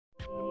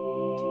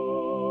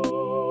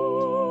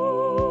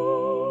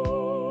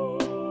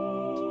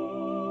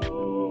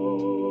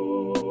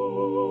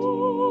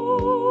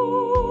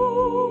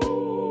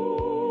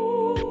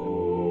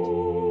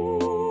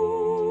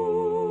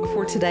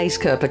Today's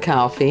cup of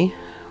coffee,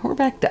 we're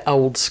back to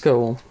old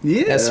school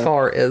as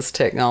far as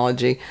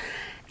technology.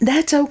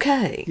 That's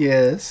okay.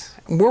 Yes.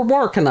 We're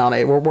working on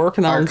it. We're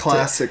working on our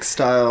classic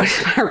style.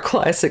 Our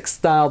classic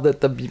style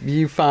that the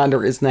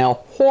viewfinder is now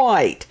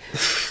white.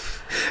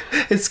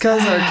 It's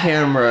because our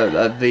camera,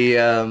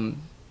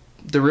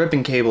 the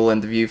ribbon cable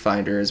in the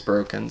viewfinder is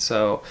broken.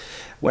 So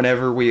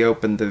whenever we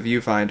open the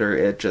viewfinder,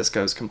 it just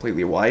goes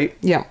completely white.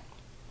 Yeah.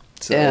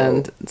 So,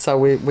 and so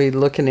we're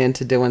looking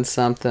into doing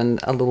something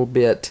a little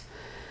bit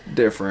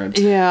different.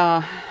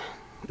 Yeah.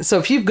 So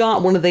if you've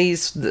got one of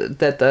these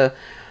that the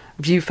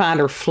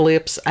viewfinder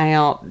flips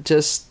out,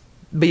 just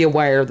be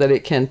aware that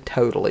it can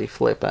totally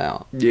flip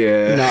out.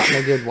 Yeah. Not in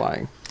a good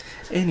way.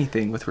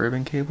 Anything with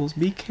ribbon cables,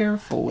 be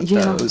careful with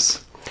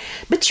those.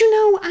 But you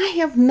know, I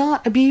have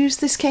not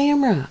abused this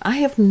camera. I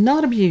have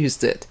not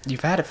abused it.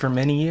 You've had it for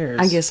many years.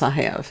 I guess I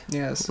have.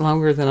 Yes.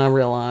 Longer than I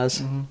realize.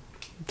 Mm-hmm.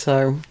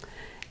 So,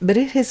 but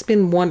it has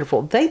been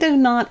wonderful. They do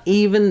not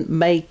even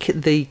make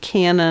the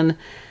Canon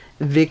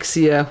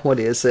Vixia, what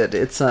is it?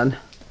 It's an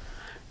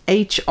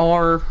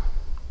HR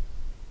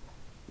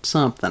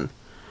something.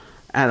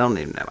 I don't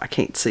even know. I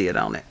can't see it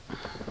on it.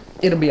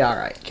 It'll be all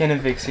right. Canon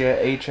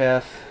Vixia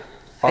HF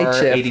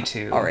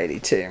R82.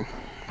 R82.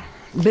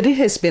 But it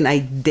has been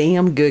a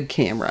damn good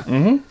camera.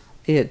 Mm-hmm.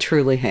 It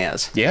truly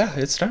has. Yeah,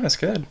 it's done us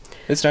good.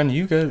 It's done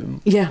you good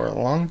for a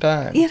long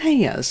time. It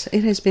has.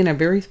 It has been a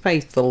very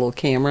faithful little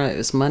camera. It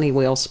was money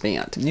well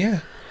spent. Yeah.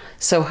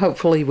 So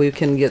hopefully we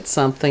can get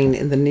something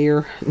in the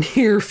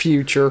near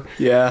future.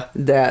 Yeah.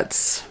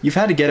 That's... You've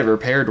had to get it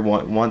repaired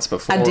once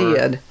before. I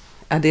did.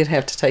 I did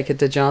have to take it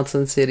to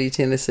Johnson City,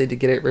 Tennessee to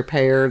get it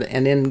repaired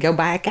and then go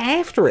back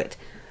after it.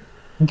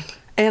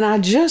 And I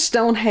just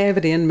don't have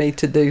it in me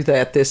to do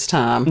that this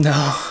time.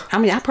 No. I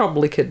mean, I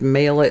probably could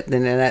mail it, and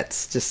then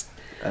that's just...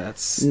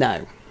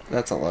 No.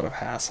 That's a lot of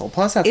hassle.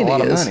 Plus, that's a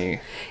lot of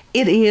money.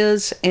 It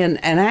is. And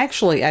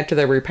actually, after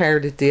they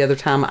repaired it the other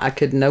time, I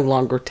could no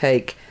longer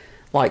take,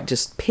 like,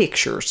 just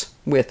pictures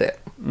with it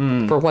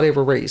for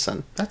whatever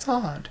reason. That's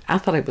odd. I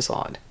thought it was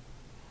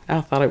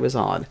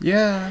odd.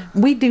 Yeah.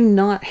 We do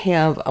not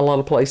have a lot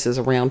of places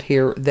around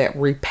here that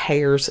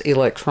repairs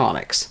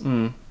electronics.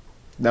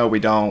 No, we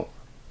don't.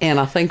 And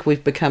I think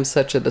we've become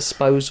such a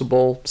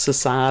disposable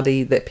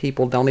society that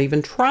people don't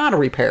even try to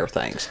repair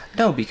things.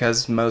 No,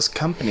 because most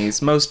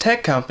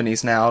tech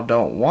companies now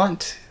don't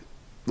want,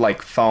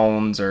 like,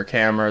 phones or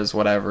cameras,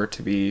 whatever,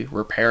 to be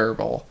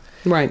repairable.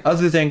 Right.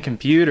 Other than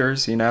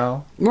computers, you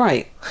know.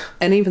 Right.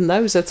 And even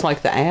those, that's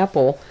like the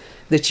Apple,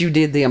 that you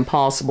did the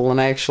impossible and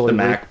actually...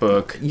 The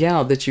MacBook.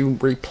 Yeah, that you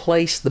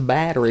replaced the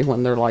battery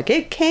when they're like,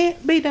 it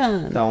can't be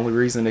done. The only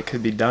reason it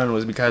could be done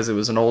was because it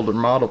was an older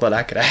model that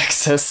I could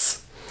access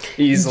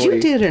easily.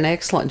 You did an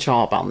excellent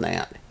job on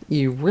that.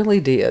 You really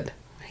did.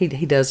 He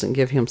doesn't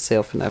give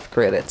himself enough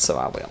credit, so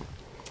I will.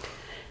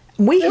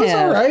 It was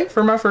all right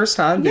for my first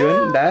time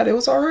doing that. It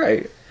was all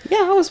right. Yeah,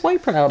 I was way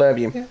proud of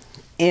you. Yeah.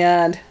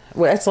 And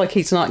well, it's like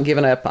he's not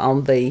giving up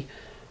on the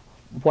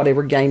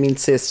whatever gaming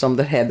system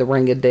that had the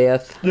Ring of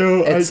Death.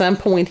 No, At some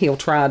point, he'll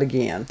try it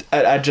again.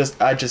 I just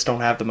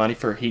don't have the money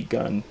for a heat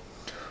gun.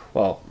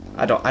 Well,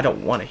 I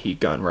don't want a heat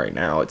gun right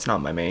now. It's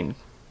not my main.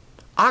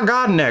 I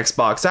got an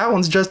Xbox. That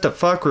one's just a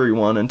fuckery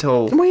one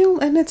until... Well,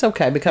 and it's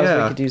okay because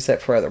we could use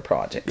that for other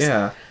projects.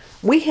 Yeah.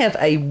 We have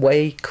a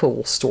way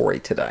cool story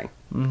today.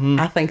 Mm-hmm.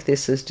 I think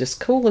this is just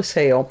cool as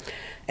hell.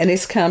 And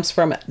this comes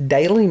from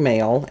Daily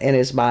Mail and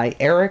is by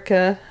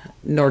Erica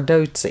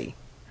Nardozzi.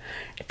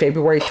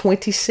 February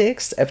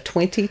 26th of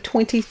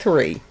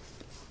 2023.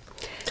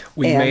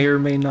 We may or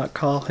may not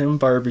call him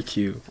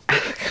Barbecue.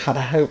 God,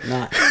 I hope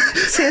not.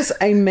 It says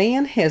a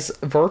man has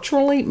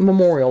virtually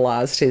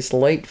memorialized his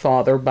late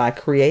father by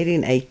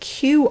creating a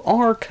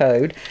QR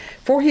code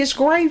for his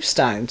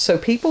gravestone so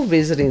people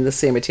visiting the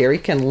cemetery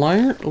can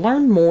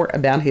learn more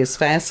about his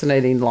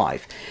fascinating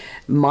life.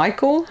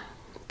 Michael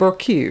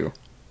Barbecue.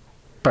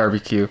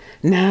 Barbecue.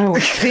 No,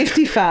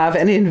 55,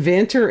 an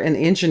inventor and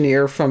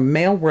engineer from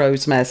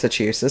Melrose,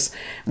 Massachusetts,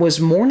 was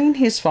mourning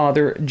his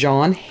father,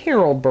 John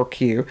Harold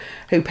Barbecue,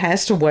 who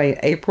passed away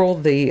April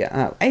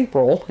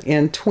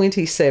in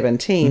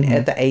 2017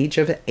 at the age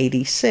of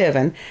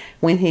 87,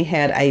 when he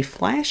had a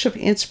flash of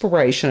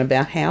inspiration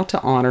about how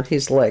to honor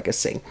his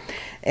legacy.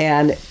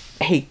 And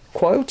he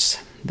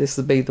quotes, this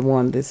would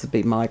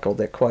be Michael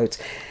that quotes,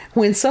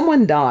 "When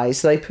someone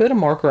dies, they put a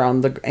marker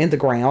in the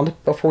ground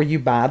before you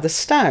buy the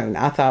stone.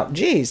 I thought,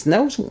 geez,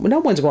 no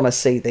one's going to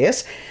see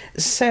this.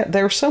 So,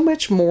 there's so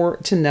much more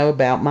to know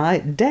about my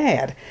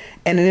dad.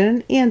 And in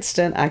an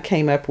instant, I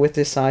came up with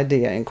this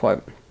idea," end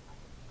quote.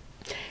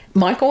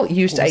 Michael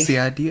used a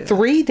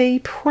 3D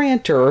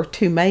printer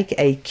to make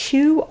a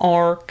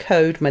QR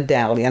code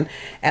medallion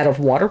out of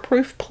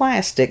waterproof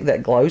plastic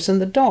that glows in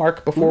the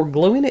dark before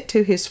gluing it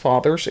to his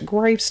father's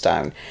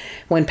gravestone.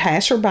 When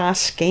passerby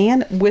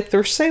scan with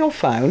their cell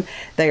phone,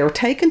 they are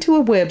taken to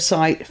a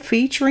website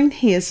featuring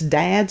his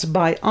dad's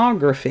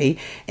biography,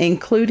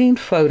 including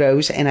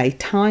photos and a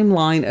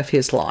timeline of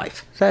his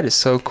life. That is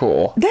so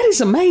cool. That is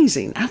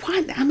amazing.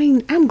 I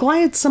mean, I'm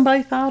glad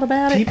somebody thought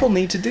about it. People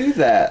need to do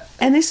that.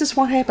 And this is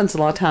what happens a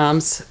lot of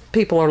times.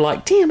 People are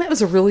like, damn, that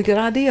was a really good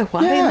idea.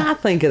 Why didn't I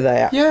think of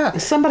that? Yeah.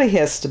 Somebody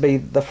has to be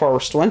the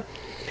first one.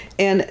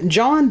 And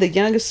John, the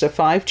youngest of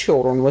 5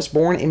 children, was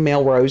born in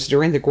Melrose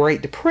during the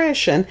Great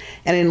Depression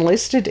and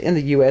enlisted in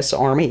the U.S.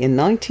 Army in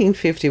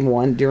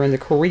 1951 during the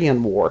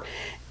Korean War.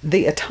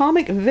 The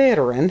atomic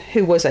veteran,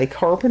 who was a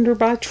carpenter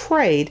by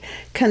trade,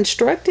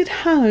 constructed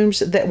homes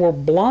that were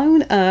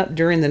blown up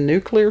during the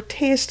nuclear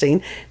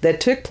testing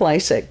that took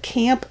place at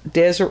Camp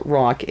Desert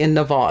Rock in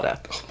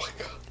Nevada. Oh my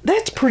God.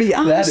 That's pretty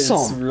awesome. That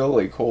is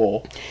really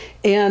cool.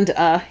 And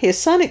his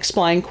son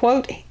explained,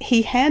 quote,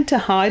 he had to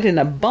hide in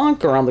a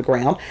bunker on the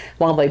ground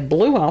while they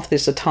blew off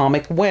this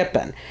atomic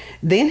weapon.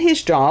 Then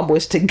his job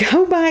was to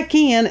go back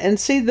in and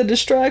see the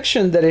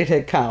destruction that it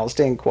had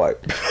caused, end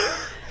quote.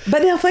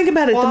 But now think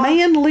about it. The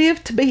man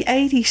lived to be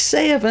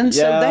 87,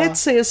 so that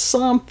says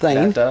something.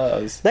 That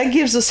does. That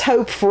gives us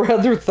hope for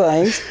other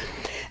things.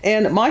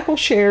 And Michael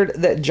shared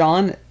that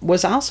John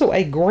was also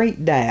a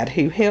great dad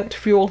who helped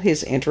fuel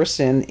his interest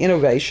in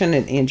innovation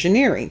and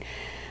engineering.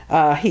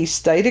 He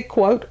stated,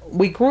 quote,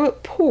 we grew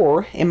up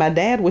poor and my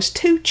dad was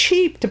too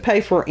cheap to pay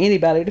for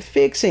anybody to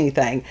fix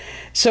anything.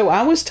 So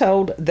I was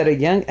told that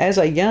as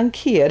a young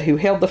kid who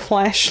held the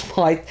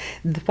flashlight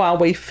while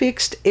we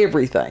fixed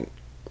everything.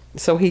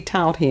 So he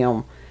taught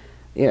him,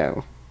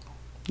 yeah.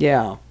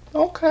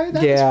 Okay,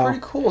 that's pretty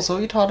cool. So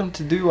he taught him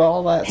to do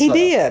all that He stuff.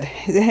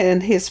 did.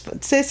 And it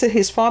says that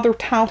his father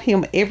taught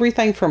him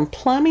everything from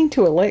plumbing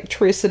to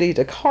electricity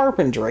to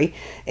carpentry,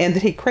 and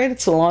that he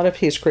credits a lot of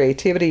his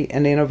creativity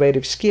and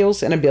innovative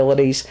skills and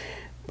abilities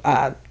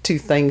to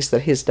things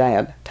that his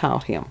dad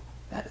taught him.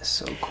 That is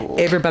so cool.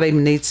 Everybody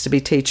needs to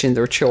be teaching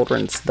their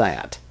children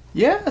that.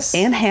 Yes.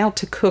 And how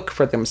to cook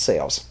for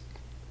themselves.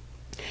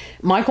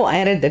 Michael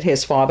added that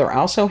his father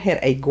also had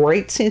a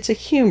great sense of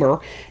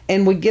humor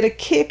and would get a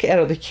kick out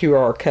of the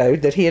QR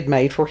code that he had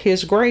made for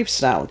his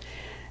gravestone.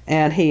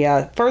 And he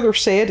further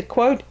said,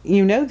 quote,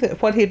 you know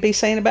that what he'd be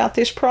saying about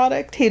this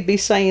product? He'd be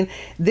saying,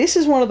 this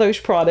is one of those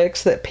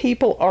products that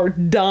people are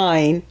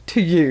dying to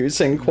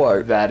use, end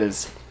quote. That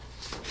is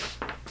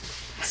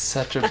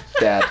such a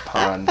dad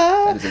pun.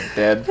 That is a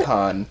dead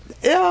pun.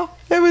 Yeah,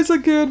 it was a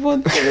good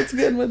one. It was a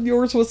good one.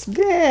 Yours was,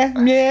 yeah.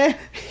 And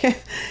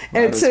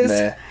it says...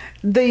 Meh.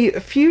 The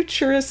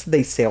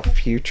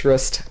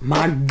self-futurist,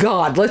 my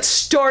God, let's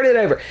start it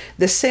over.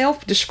 The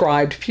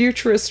self-described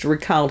futurist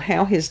recalled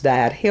how his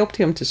dad helped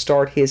him to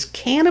start his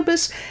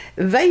cannabis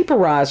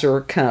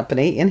vaporizer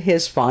company in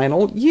his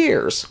final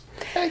years.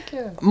 Heck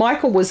yeah.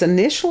 Michael was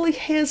initially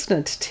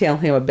hesitant to tell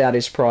him about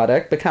his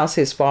product because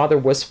his father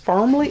was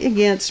firmly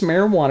against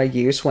marijuana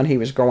use when he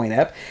was growing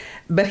up,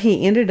 but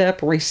he ended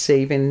up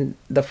receiving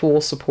the full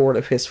support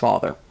of his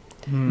father.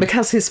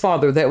 Because his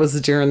father, that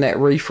was during that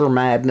reefer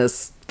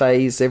madness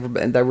phase, they were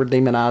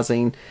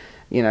demonizing,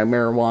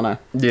 marijuana.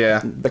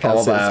 Yeah,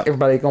 because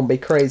everybody's going to be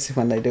crazy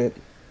when they do it.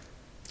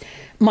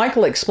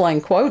 Michael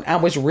explained, quote, I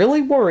was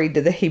really worried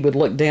that he would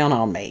look down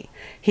on me.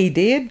 He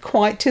did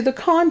quite to the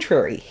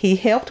contrary. He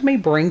helped me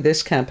bring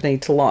this company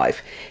to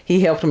life.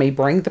 He helped me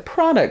bring the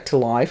product to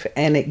life,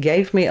 and it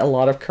gave me a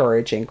lot of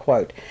courage, end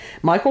quote.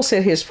 Michael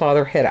said his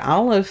father had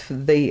all of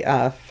the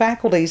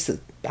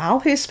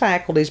all his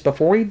faculties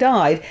before he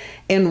died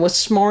and was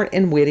smart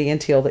and witty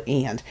until the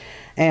end.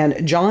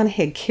 And John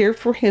had cared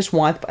for his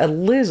wife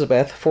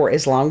Elizabeth for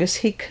as long as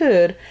he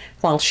could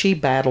while she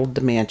battled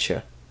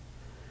dementia.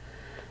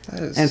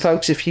 And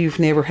folks, if you've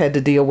never had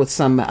to deal with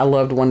a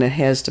loved one that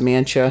has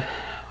dementia,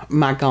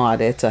 my God,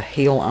 it's a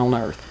hell on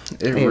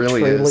earth. It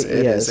really is.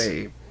 It is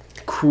a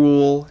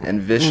cruel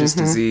and vicious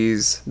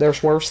disease.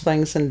 There's worse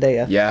things than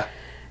death. Yeah.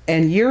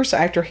 And years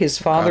after his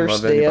father's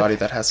death... anybody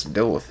that has to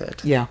deal with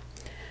it. Yeah.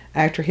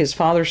 After his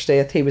father's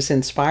death, he was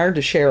inspired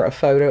to share a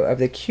photo of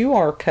the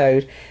QR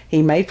code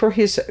he made for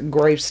his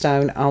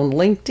gravestone on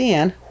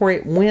LinkedIn, where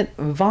it went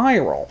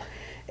viral.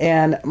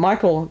 And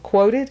Michael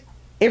quoted,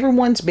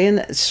 everyone's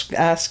been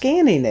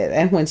scanning it,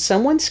 and when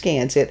someone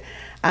scans it,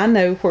 I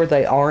know where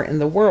they are in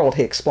the world,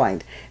 he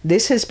explained.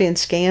 This has been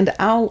scanned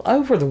all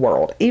over the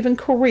world, even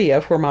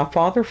Korea, where my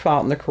father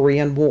fought in the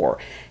Korean War.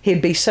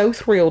 He'd be so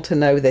thrilled to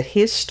know that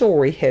his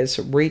story has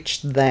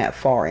reached that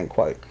far, end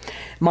quote.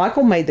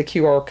 Michael made the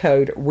QR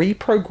code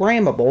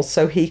reprogrammable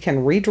so he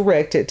can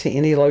redirect it to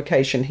any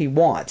location he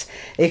wants.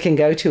 It can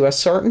go to a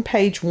certain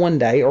page one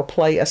day or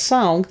play a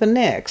song the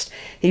next.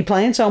 He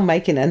plans on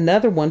making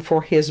another one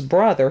for his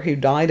brother who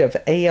died of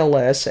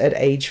ALS at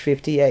age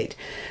 58.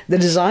 The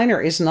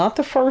designer is not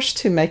the first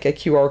to make a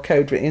QR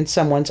code in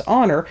someone's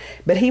honor,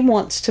 but he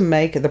wants to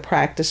make the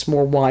practice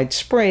more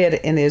widespread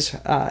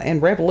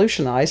and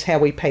revolutionize how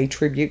we pay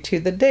tribute to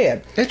the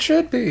dead. It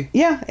should be.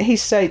 Yeah, he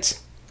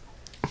states,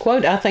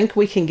 quote, I think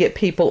we can get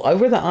people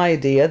over the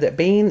idea that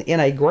being in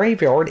a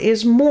graveyard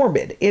is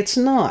morbid. It's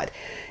not.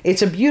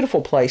 It's a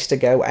beautiful place to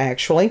go,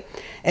 actually.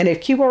 And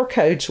if QR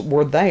codes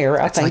were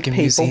there, I think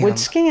people would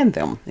scan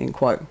them, end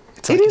quote.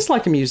 It is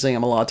like a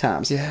museum a lot of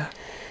times. Yeah.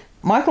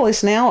 Michael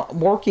is now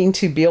working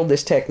to build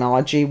this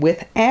technology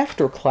with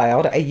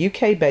Aftercloud, a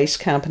UK-based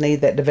company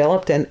that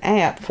developed an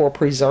app for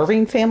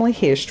preserving family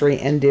history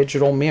and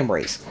digital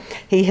memories.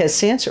 He has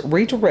since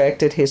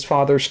redirected his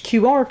father's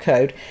QR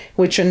code,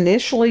 which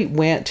initially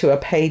went to a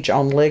page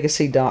on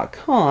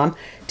legacy.com,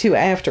 to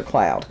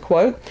Aftercloud.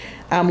 Quote,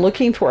 "I'm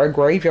looking for a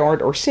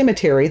graveyard or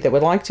cemetery that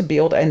would like to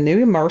build a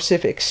new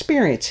immersive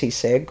experience," he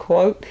said.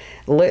 Quote,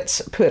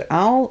 "Let's put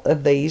all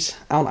of these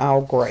on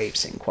our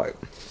graves," end quote.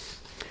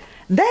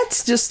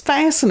 That's just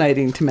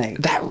fascinating to me.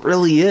 That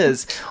really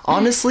is.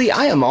 Honestly,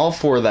 I am all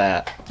for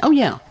that. Oh,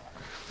 yeah.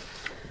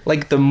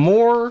 Like, the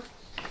more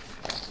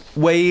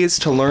ways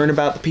to learn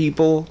about the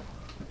people,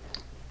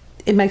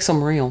 it makes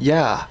them real.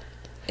 Yeah.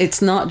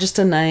 It's not just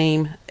a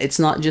name. It's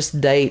not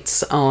just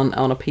dates on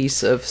a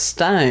piece of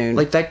stone.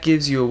 Like, that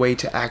gives you a way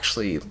to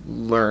actually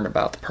learn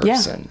about the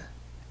person.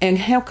 Yeah. And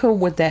how cool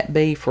would that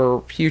be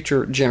for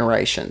future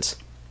generations?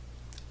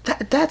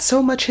 That's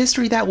so much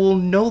history that will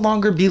no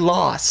longer be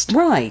lost.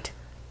 Right.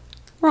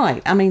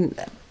 Right. I mean,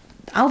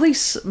 all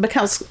these,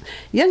 because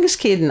youngest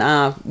kid and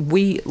I,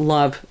 we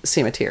love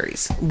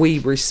cemeteries. We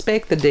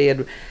respect the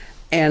dead.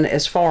 And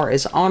as far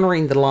as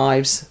honoring the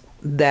lives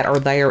that are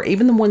there,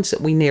 even the ones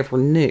that we never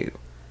knew.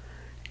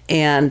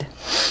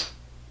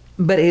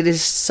 But it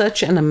is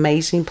such an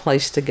amazing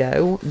place to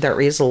go.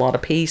 There is a lot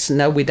of peace.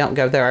 No, we don't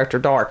go there after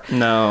dark.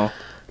 No.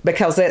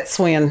 Because that's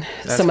when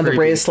some of the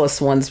restless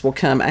ones will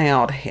come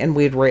out, and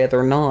we'd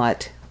rather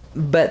not.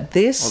 But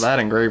this... Well, that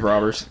and grave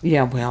robbers.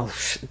 Yeah, well,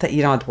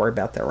 you don't have to worry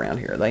about that around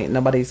here.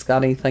 Nobody's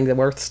got anything that's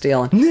worth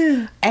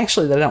stealing.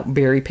 Actually, they don't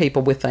bury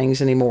people with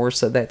things anymore,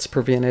 so that's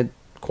prevented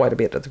quite a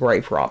bit of the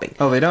grave robbing.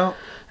 Oh, they don't?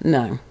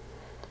 No.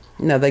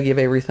 No, they give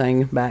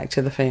everything back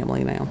to the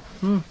family now.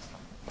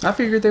 I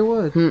figured they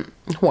would.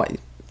 What?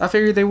 I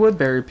figured they would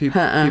bury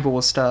people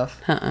with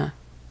stuff.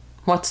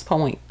 What's the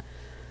point?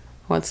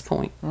 What's the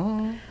point?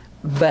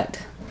 But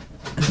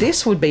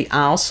this would be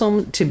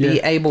awesome to be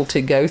able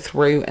to go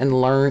through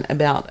and learn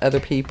about other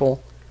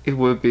people. It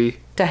would be.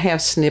 To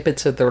have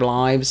snippets of their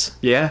lives.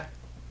 Yeah.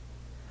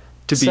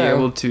 To be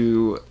able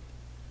to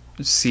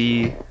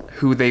see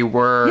who they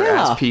were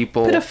as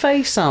people. Put a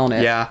face on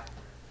it. Yeah.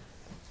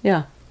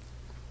 Yeah.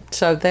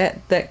 So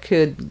that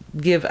could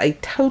give a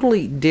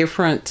totally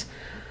different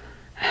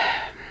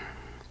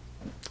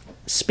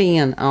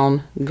spin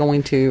on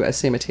going to a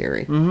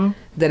cemetery.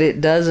 That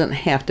it doesn't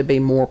have to be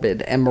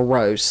morbid and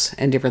morose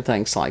and different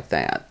things like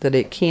that. That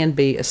it can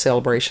be a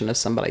celebration of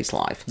somebody's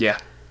life. Yeah.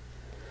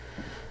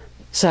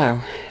 So,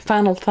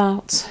 final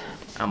thoughts?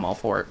 I'm all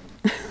for it.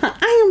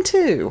 I am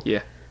too.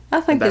 Yeah.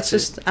 I think I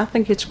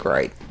think it's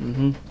great.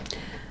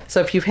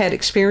 So if you've had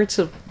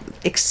experiences,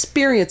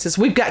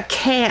 we've got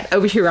Cat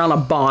over here on a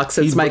box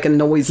that's making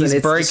noise and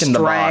it's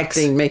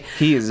distracting me.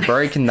 He is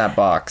breaking that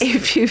box.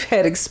 If you've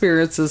had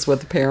experiences with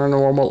the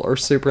paranormal or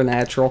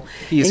supernatural,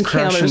 he is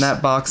crushing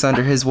that box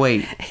under his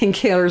weight.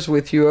 Encounters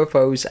with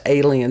UFOs,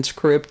 aliens,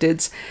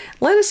 cryptids.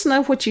 Let us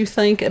know what you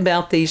think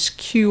about these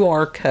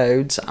QR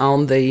codes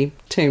on the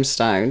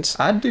tombstones.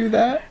 I'd do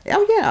that.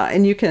 Oh, yeah.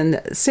 And you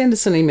can send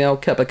us an email,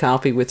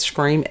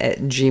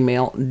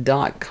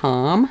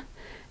 cupofcoffeewithscream@gmail.com.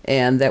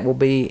 And that will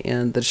be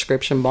in the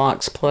description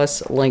box,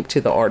 plus a link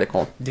to the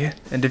article. Yeah.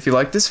 And if you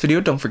like this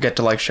video, don't forget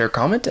to like, share,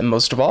 comment, and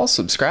most of all,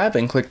 subscribe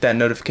and click that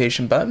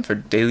notification button for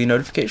daily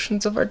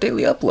notifications of our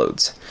daily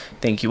uploads.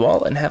 Thank you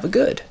all, and have a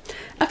good.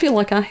 I feel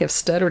like I have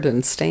stuttered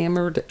and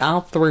stammered all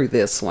through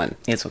this one.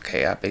 It's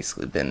okay. I've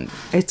basically been...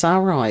 It's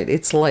all right.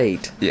 It's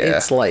late. Yeah.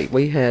 It's late.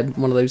 We had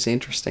one of those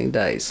interesting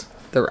days.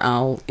 They're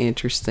all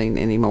interesting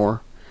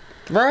anymore.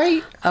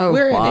 Right? Oh,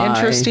 we're in an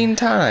interesting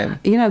time.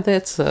 You know,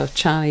 that's a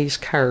Chinese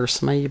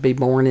curse. May you be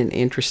born in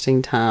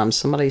interesting times.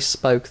 Somebody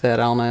spoke that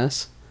on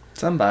us.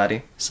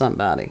 Somebody.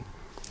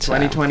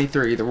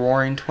 2023, the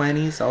roaring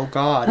 20s. Oh,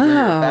 God.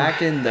 We're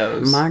back in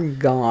those. My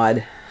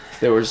God.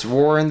 There was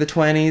war in the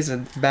 20s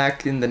and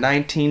back in the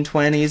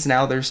 1920s.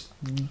 Now there's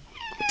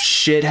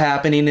shit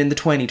happening in the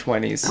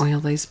 2020s. Well,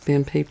 there's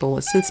been people.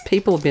 Since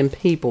people have been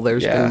people,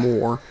 there's been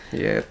war.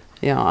 Yeah.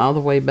 Yeah, all the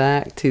way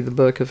back to the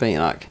Book of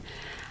Enoch.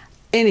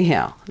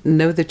 Anyhow,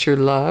 know that you're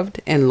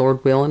loved, and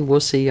Lord willing, we'll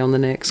see you on the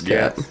next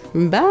cup.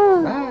 Bye.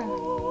 Bye.